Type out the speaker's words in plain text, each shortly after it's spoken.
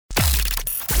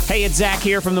Hey, it's Zach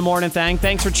here from The Morning Thang.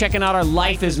 Thanks for checking out our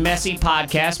Life is Messy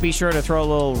podcast. Be sure to throw a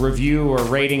little review or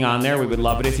rating on there. We would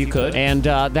love it if you could. And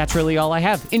that's really all I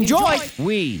have. Enjoy!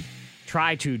 We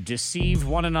try to deceive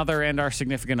one another and our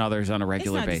significant others on a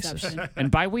regular basis. Deception. And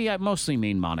by we, I mostly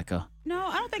mean Monica. No,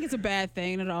 I don't think it's a bad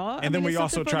thing at all. And then we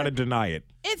also try to deny it.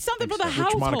 It's something for the Which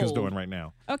household. Monica's doing right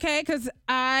now. Okay, because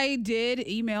I did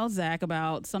email Zach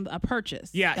about a purchase.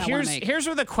 Yeah, that I wanna make. here's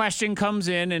where the question comes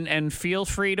in, and feel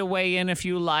free to weigh in if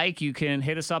you like. You can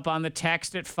hit us up on the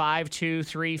text at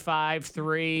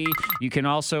 52353. You can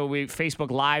also Facebook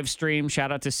live stream.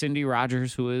 Shout out to Cindy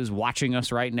Rogers, who is watching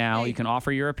us right now. Hey. You can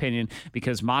offer your opinion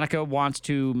because Monica wants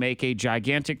to make a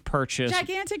gigantic purchase.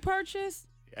 Gigantic purchase?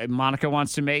 Monica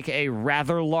wants to make a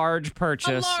rather large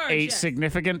purchase, yes.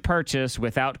 significant purchase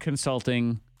without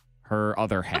consulting her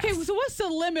other half. Okay, so what's the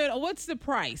limit or what's the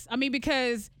price? I mean,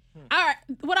 because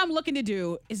what I'm looking to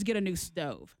do is get a new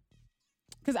stove.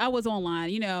 Because I was online,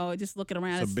 just looking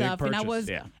around It's and a big stuff. And purchase.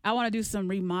 I want to do some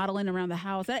remodeling around the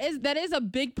house. That is a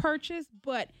big purchase,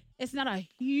 but it's not a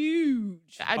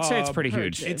huge. I'd say it's pretty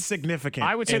huge. It's significant.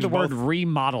 I would say in the word both-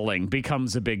 remodeling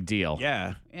becomes a big deal.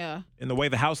 Yeah. Yeah. In the way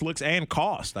the house looks and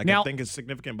cost. I Now, think it's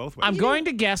significant both ways. I'm going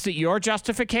to guess that your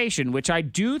justification, which I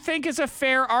do think is a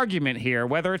fair argument here,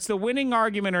 whether it's the winning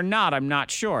argument or not, I'm not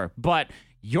sure. But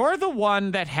you're the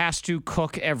one that has to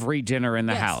cook every dinner in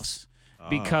the Yes. house.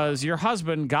 Because your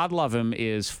husband, God love him,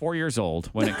 is 4 years old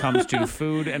when it comes to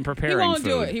food and preparing He won't food.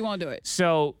 do it. He won't do it.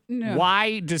 So No.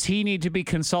 why does he need to be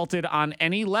consulted on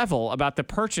any level about the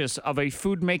purchase of a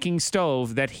food-making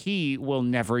stove that he will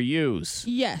never use?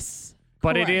 Yes.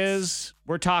 But it correct. is,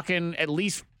 we're talking at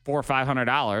least $400 or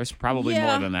 $500, probably Yeah.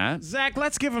 more than that. Zach,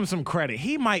 let's give him some credit.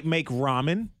 He might make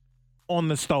ramen on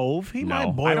the stove. He might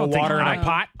I boil don't think water in a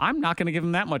pot. I'm not going to give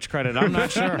him that much credit. I'm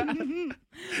not sure.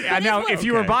 Yeah, now, if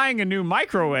you were Okay. buying a new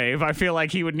microwave, I feel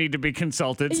like he would need to be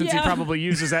consulted since he Yeah. probably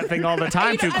uses that thing all the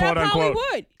time to And I quote probably unquote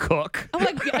would. cook. I'm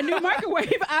like, a new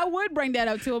microwave, I would bring that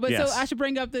up to him. But Yes. so I should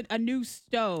bring up a new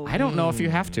stove. I don't know if you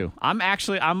have to. I'm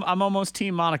almost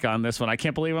Team Monica on this one. I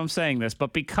can't believe I'm saying this,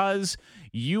 but because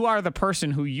you are the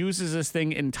person who uses this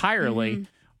thing entirely,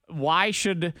 Mm-hmm. why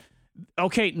should?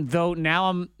 Okay, though now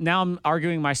I'm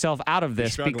arguing myself out of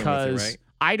this struggling with it, because right?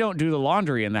 I don't do the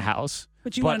laundry in the house.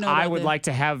 But you wanna know I about would the- like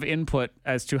to have input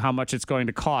as to how much it's going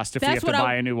to cost if we have to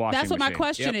buy a new washing machine. That's what my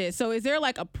question Yep. is. So is there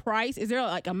like a price? Is there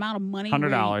like amount of money?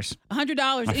 $100.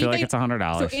 $100. I feel like it's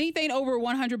 $100. So anything over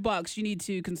 $100, you need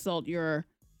to consult your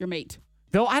mate.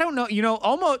 Though I don't know,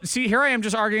 almost, see, here I am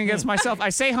just arguing against myself. I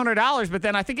say $100, but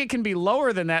then I think it can be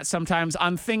lower than that sometimes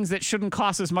on things that shouldn't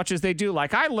cost as much as they do.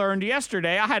 Like I learned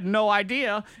yesterday, I had no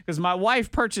idea because my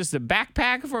wife purchased a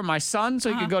backpack for my son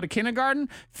so he could go to kindergarten.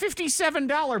 $57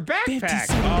 backpack.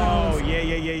 Oh,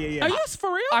 yeah. Are you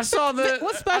for real? I saw the.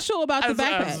 What's special about the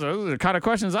backpack? Those are the kind of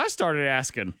questions I started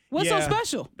asking. What's so Yeah.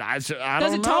 special? I Does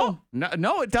don't it know. talk?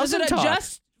 No, it Does doesn't it talk.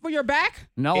 adjust for your back?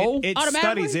 No. It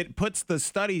Automatically? studies. It puts the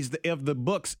studies of the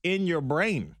books in your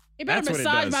brain. It better That's what it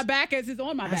massage does. my back as it's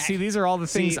on my back. See, these are all the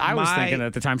things See, I was my- thinking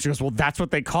at the time. She goes, "Well, that's what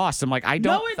they cost." I'm like, I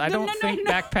No, don't think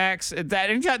no. backpacks.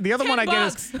 The other one I get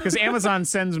is $10. because Amazon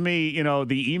sends me,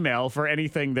 the email for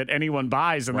anything that anyone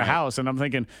buys in the Right. house, and I'm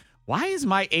thinking, why is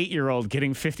my 8-year-old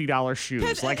getting $50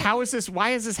 shoes? Like, how is this?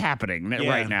 Why is this happening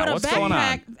right now? But a What's backpack, going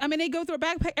on? I mean, they go through a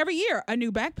backpack every year, a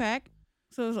new backpack.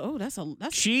 So, that's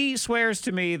She swears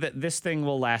to me that this thing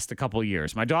will last a couple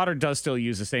years. My daughter does still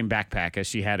use the same backpack as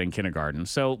she had in kindergarten.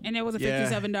 So and it was a Yeah.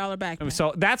 $57 backpack.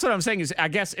 So that's what I'm saying is I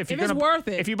guess if you're it's gonna worth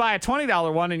it. if you buy a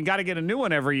 $20 one and you got to get a new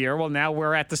one every year, well now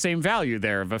we're at the same value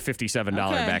there of a $57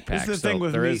 Okay. backpack. This is the So thing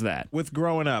with there me. is that. With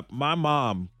growing up, my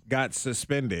mom got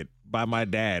suspended by my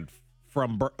dad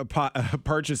from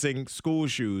purchasing school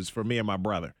shoes for me and my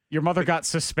brother. Your mother got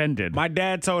suspended. My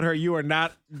dad told her, "You are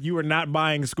not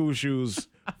buying school shoes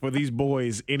for these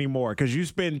boys anymore because you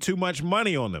spend too much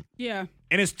money on them." Yeah.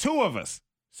 And it's two of us,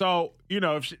 so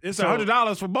if it's So-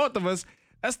 $100 for both of us,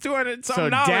 that's $200 so something.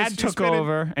 dad took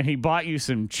over and he bought you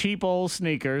some cheap old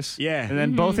sneakers. Yeah. And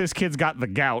then both his kids got the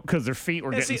gout because their feet were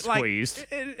getting squeezed.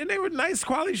 And they were nice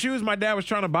quality shoes my dad was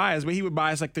trying to buy us, but he would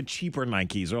buy us like the cheaper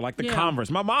Nikes or like the Yeah. Converse.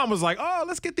 My mom was like, "Oh,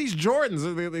 let's get these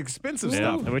Jordans, the expensive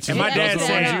stuff." Which and is my dad those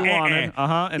said, ones you wanted.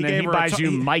 And then he gave her a buys to-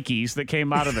 you he- Mikeys that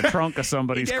came out of the trunk of He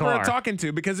somebody's gave car. her a talking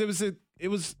to because it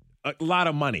was a lot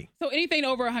of money. So anything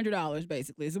over $100,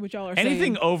 basically, is what y'all are saying.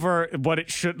 Anything over what it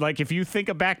should, like if you think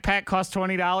a backpack costs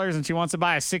 $20 and she wants to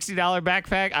buy a $60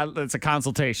 backpack, it's a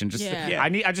consultation. Yeah.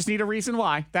 I just need a reason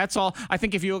why. That's all. I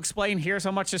think if you explain, here's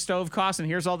how much the stove costs and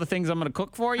here's all the things I'm going to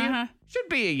cook for you, should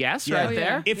be a yes right Oh, yeah.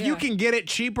 there. If you can get it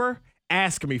cheaper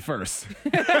ask me first.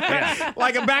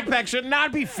 Like a backpack should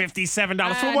not be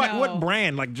 $57 for what? know. What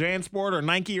brand? Like JanSport or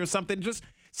Nike or something? Just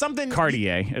something.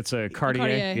 Cartier. It's a Cartier.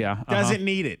 Cartier. Yeah. Doesn't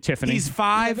need it. Tiffany. He's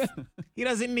 5. He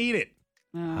doesn't need it.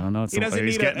 I don't know. He doesn't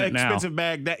he's need getting an it now. expensive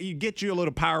bag. That you get you a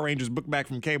little Power Rangers book bag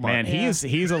from Kmart. Man,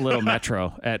 he's a little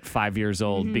metro at 5 years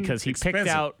old because he picked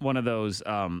Expensive. out one of those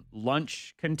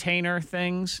lunch container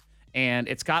things, and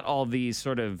it's got all these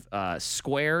sort of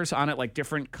squares on it, like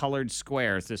different colored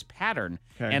squares, this pattern.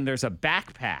 Okay. And there's a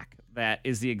backpack that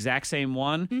is the exact same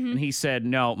one. And he said,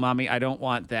 "No, Mommy, I don't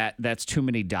want that. That's too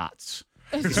many dots."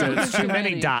 He said, it's too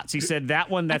many dots. He said, that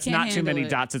one, that's can't not too handle many it.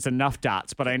 dots. It's enough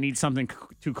dots, but I need something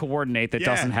to coordinate that Yeah.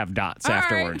 doesn't have dots All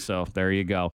afterwards. So there you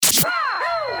go.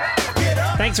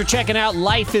 Thanks for checking out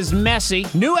Life is Messy.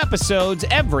 New episodes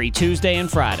every Tuesday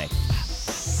and Friday.